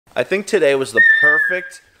I think today was the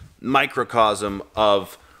perfect microcosm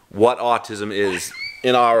of what autism is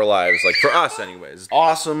in our lives, like for us anyways.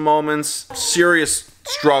 Awesome moments, serious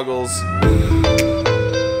struggles.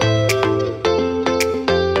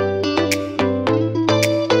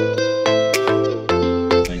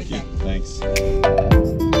 Thank you, thanks.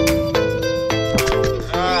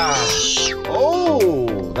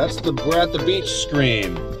 Oh, that's the we're at the beach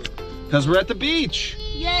scream. Because we're at the beach.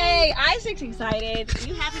 Yay, Isaac's excited. Are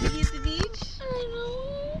you happy to be at the beach?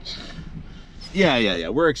 Yeah.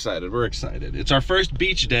 We're excited. It's our first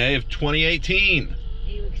beach day of 2018.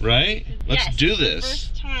 Right? Let's do this.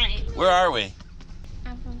 First time. Where are we?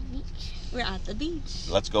 At the beach. We're at the beach.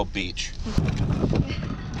 Let's go beach.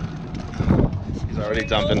 He's already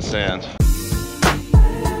dumping sand.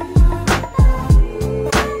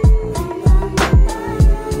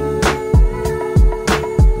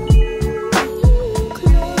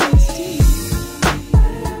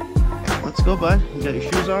 Let's go, bud. You got your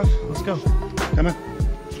shoes off? Let's go. Come on.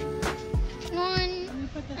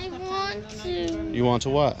 I want to. You want to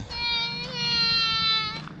what?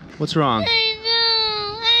 What's wrong?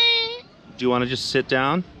 I Do you want to just sit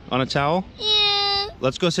down on a towel? yeah.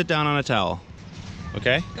 Let's go sit down on a towel.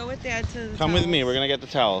 Okay? Go with Dad to the Come with me. We're going to get the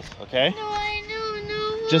towels, okay? No, I don't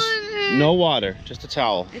know. Just no water, just a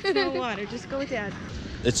towel. It's no water. Just go with Dad.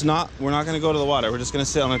 It's not, we're not going to go to the water. We're just going to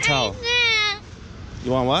sit on a towel.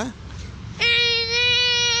 You want what?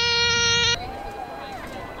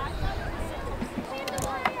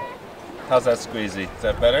 How's that squeezy? Is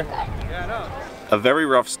that better? Yeah, no. A very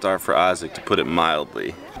rough start for Isaac, to put it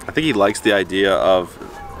mildly. I think he likes the idea of,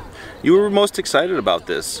 you were most excited about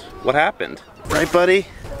this. What happened? Right, buddy?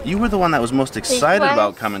 You were the one that was most excited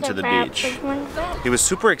about coming to the beach. He was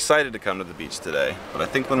super excited to come to the beach today, but I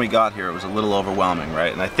think when we got here it was a little overwhelming,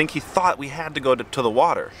 right? And I think he thought we had to go to the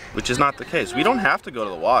water, which is not the case. We don't have to go to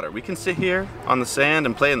the water. We can sit here on the sand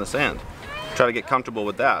and play in the sand. Try to get comfortable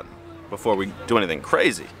with that before we do anything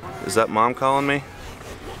crazy. Is that Mom calling me?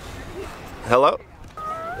 Hello?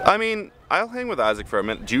 I mean, I'll hang with Isaac for a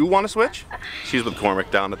minute. Do you want to switch? She's with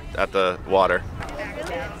Cormac down at the water.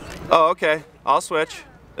 Oh, okay. I'll switch.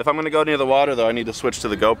 If I'm gonna go near the water though, I need to switch to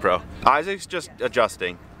the GoPro. Isaac's just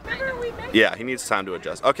adjusting. Yeah, he needs time to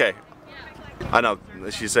adjust. Okay. I know,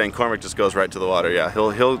 she's saying Cormac just goes right to the water. Yeah,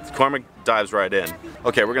 Cormac dives right in.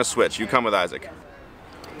 Okay, we're gonna switch. You come with Isaac.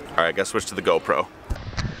 All right, gotta switch to the GoPro.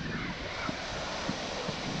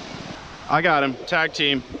 I got him. Tag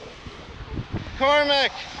team.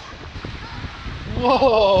 Cormac!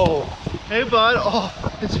 Whoa! Hey, bud. Oh,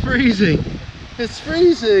 it's freezing. It's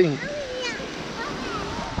freezing.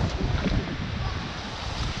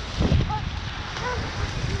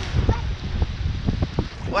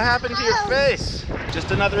 What happened to your face?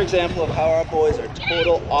 Just another example of how our boys are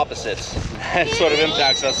total opposites. That sort of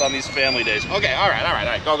impacts us on these family days. Okay, all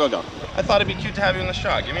right. Go. I thought it'd be cute to have you in the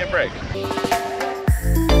shot. Give me a break.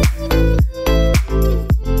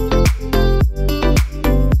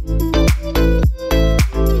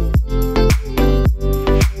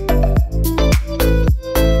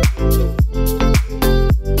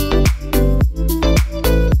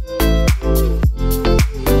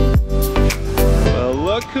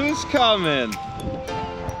 Coming.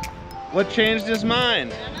 What changed his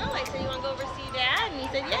mind? I don't know. I said, you want to go over see Dad? And he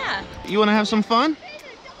said, yeah. You want to have some fun?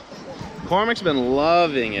 Cormac's been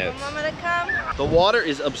loving it. Want Mama to come? The water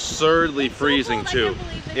is absurdly freezing too.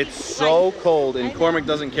 It's so cold and Cormac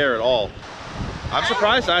doesn't care at all. I'm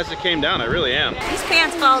surprised Isaac came down. I really am. These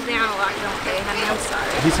pants fall down a lot, don't they, honey? I'm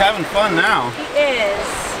sorry. He's having fun now. He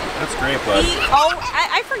is. That's great, bud.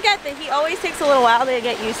 I forget that he always takes a little while to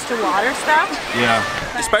get used to water stuff. Yeah,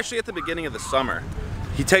 especially at the beginning of the summer.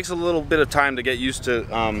 He takes a little bit of time to get used to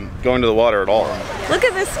going to the water at all. Look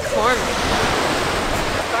at this Cormac.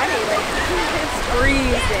 Funny, like, it's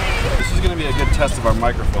freezing. This is going to be a good test of our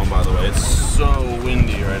microphone, by the way. It's so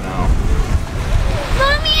windy right now.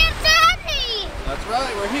 Mommy and Daddy! That's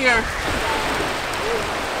right, we're here.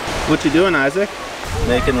 What you doing, Isaac?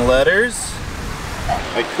 Making letters?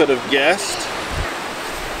 I could have guessed.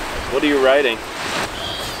 What are you writing?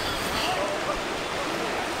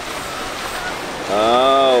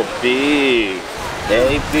 Oh, B.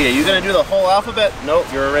 A, B. Are you going to do the whole alphabet? Nope,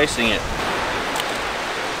 you're erasing it.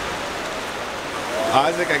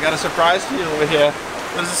 Isaac, I got a surprise for you over here.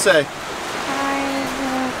 What does it say?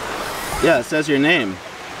 Isaac. Yeah, it says your name.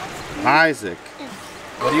 Isaac.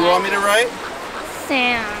 What do you want me to write?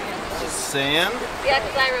 Sand. Sand? Yeah,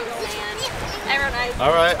 because I wrote sand. I wrote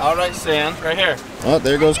Isaac. I'll write sand right here. Oh,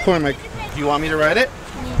 there goes Cormac. Do you want me to write it?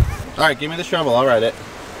 Yes. All right, give me the shovel. I'll write it.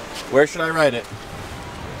 Where should I write it?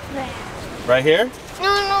 There. Right here? No.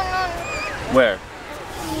 Where?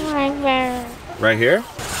 Right here?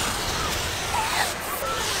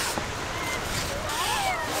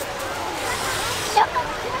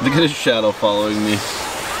 Look at his shadow following me.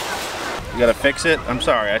 You gotta fix it? I'm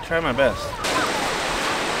sorry, I try my best.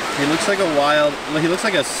 He looks like a wild, he looks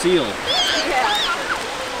like a seal. Yeah.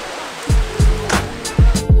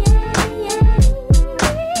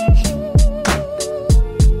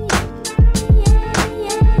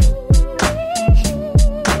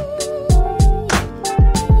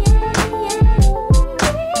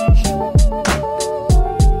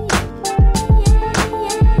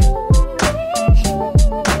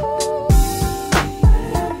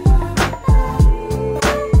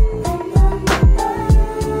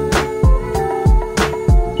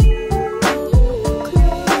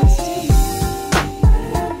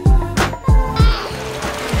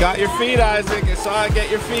 Got your feet, Isaac. I saw it get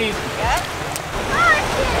your feet. Yeah.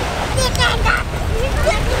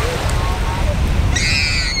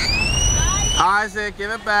 Isaac, give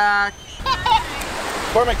it back.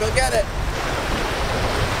 Cormac, go get it.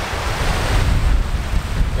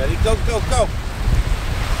 Ready? Go, go, go.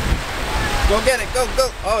 Go get it, go, go.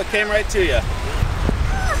 Oh, it came right to you.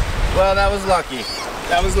 Well, that was lucky.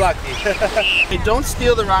 That was lucky. Hey, don't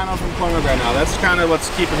steal the rhino from Cormac right now. That's kind of what's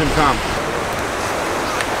keeping him calm.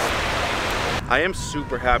 I am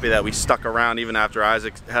super happy that we stuck around even after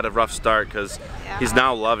Isaac had a rough start, because he's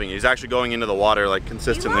now loving it. He's actually going into the water like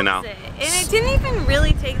consistently now. It. And it didn't even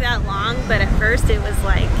really take that long, but at first it was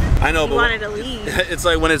like, I know, he wanted to leave. It's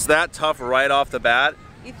like when it's that tough right off the bat,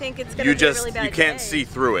 you think it's gonna be a really bad you can't day. see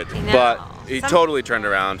through it. I know. But he totally turned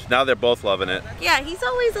around. Now they're both loving it. Yeah, he's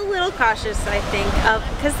always a little cautious, I think,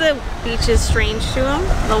 because the beach is strange to him,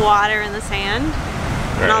 the water and the sand.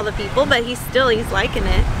 And all the people, but he's liking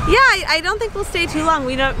it. Yeah, I don't think we'll stay too long.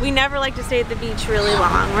 We never like to stay at the beach really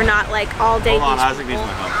long. We're not like all day Hold on, beach Isaac people.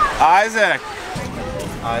 needs my help. Isaac!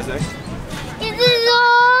 Isaac? Is it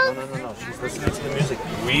on? No, she's listening to the music.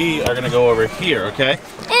 We are gonna go over here, okay?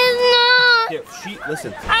 It's not. Here,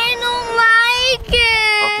 listen. I don't like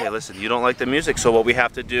it. Okay, listen, you don't like the music, so what we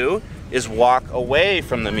have to do is walk away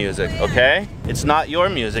from the music, okay? It's not your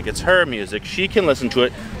music, it's her music. She can listen to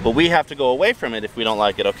it, but we have to go away from it if we don't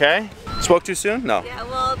like it, okay? Spoke too soon? No. Yeah,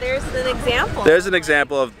 well, there's an example. There's an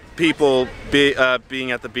example of people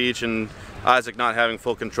being at the beach and Isaac not having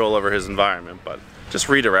full control over his environment, but just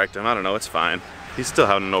redirect him. I don't know, it's fine. He's still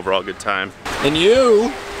having an overall good time. And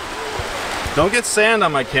you, don't get sand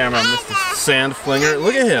on my camera, Mr. Sand Flinger.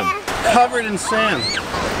 Look at him, covered in sand.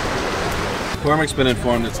 Cormac's been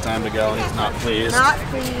informed it's time to go and he's not pleased. Not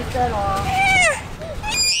pleased at all.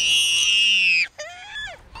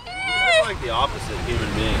 We're like the opposite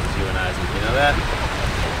human beings, you and Isaac, you know that?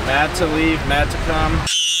 Mad to leave, mad to come.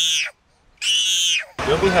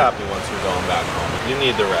 You'll be happy once you're going back home. You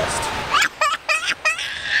need the rest.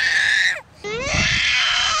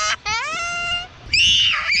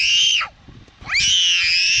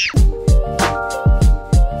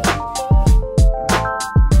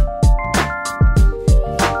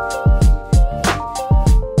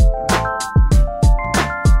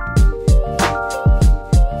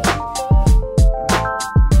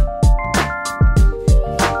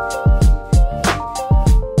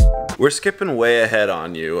 We're skipping way ahead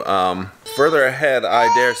on you. Further ahead,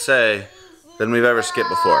 I dare say, than we've ever skipped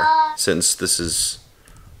before, since this is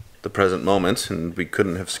the present moment, and we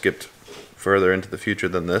couldn't have skipped further into the future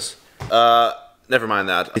than this. Never mind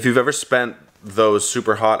that. If you've ever spent those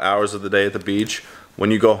super hot hours of the day at the beach, when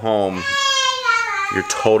you go home, you're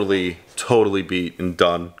totally beat and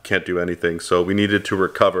done, can't do anything. So we needed to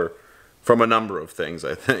recover from a number of things,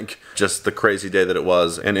 I think. Just the crazy day that it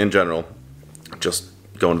was, and in general, just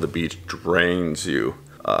going to the beach drains you.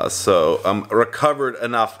 So I'm recovered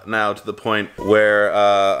enough now to the point where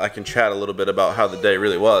I can chat a little bit about how the day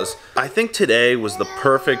really was. I think today was the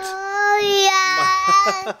perfect...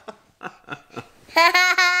 Oh, yeah.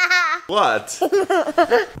 What?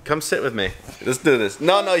 Come sit with me. Let's do this.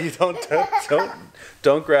 No, you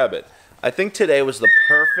don't grab it. I think today was the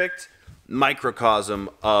perfect microcosm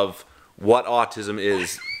of what autism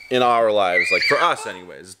is in our lives, like for us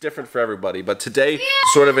anyways. It's different for everybody, but today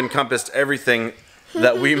sort of encompassed everything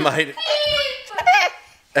that we might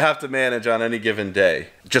have to manage on any given day.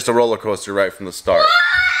 Just a roller coaster right from the start.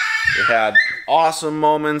 It had awesome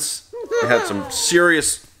moments, it had some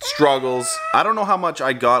serious struggles. I don't know how much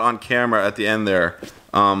I got on camera at the end there.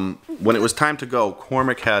 When it was time to go,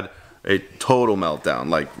 Cormac had a total meltdown,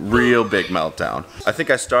 like real big meltdown. I think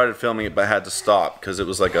I started filming it but had to stop because it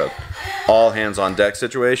was like a all hands on deck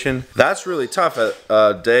situation. That's really tough at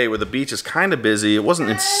a day where the beach is kind of busy. It wasn't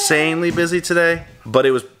insanely busy today, but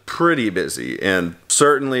it was pretty busy, and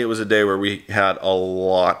certainly it was a day where we had a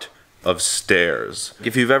lot of stares.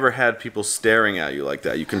 If you've ever had people staring at you like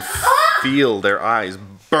that, you can feel their eyes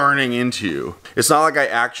burning into you. It's not like I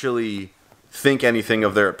actually think anything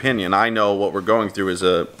of their opinion. I know what we're going through is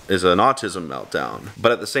an autism meltdown.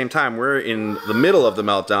 But at the same time, we're in the middle of the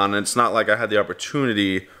meltdown, and it's not like I had the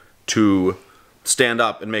opportunity to stand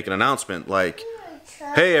up and make an announcement like,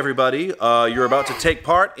 hey everybody, you're about to take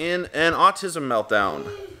part in an autism meltdown.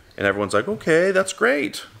 And everyone's like, okay, that's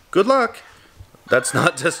great. Good luck. That's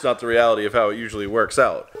just not the reality of how it usually works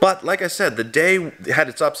out. But like I said, the day had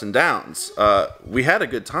its ups and downs. We had a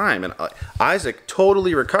good time, and Isaac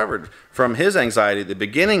totally recovered from his anxiety at the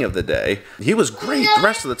beginning of the day. He was great the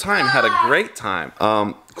rest of the time, had a great time.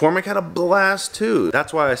 Cormac had a blast too.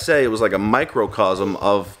 That's why I say it was like a microcosm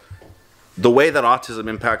of the way that autism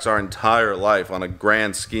impacts our entire life on a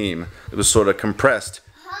grand scheme. It was sort of compressed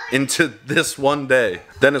into this one day.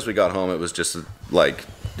 Then as we got home, it was just like,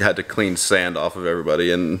 had to clean sand off of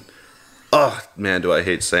everybody, and oh man, do I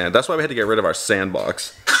hate sand. That's why we had to get rid of our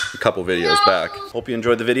sandbox a couple videos back. Hope you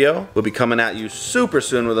enjoyed the video. We'll be coming at you super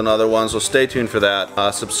soon with another one, so stay tuned for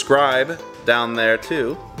that. Subscribe down there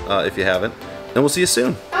too, if you haven't, and we'll see you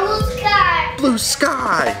soon. Blue sky. Blue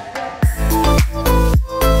sky!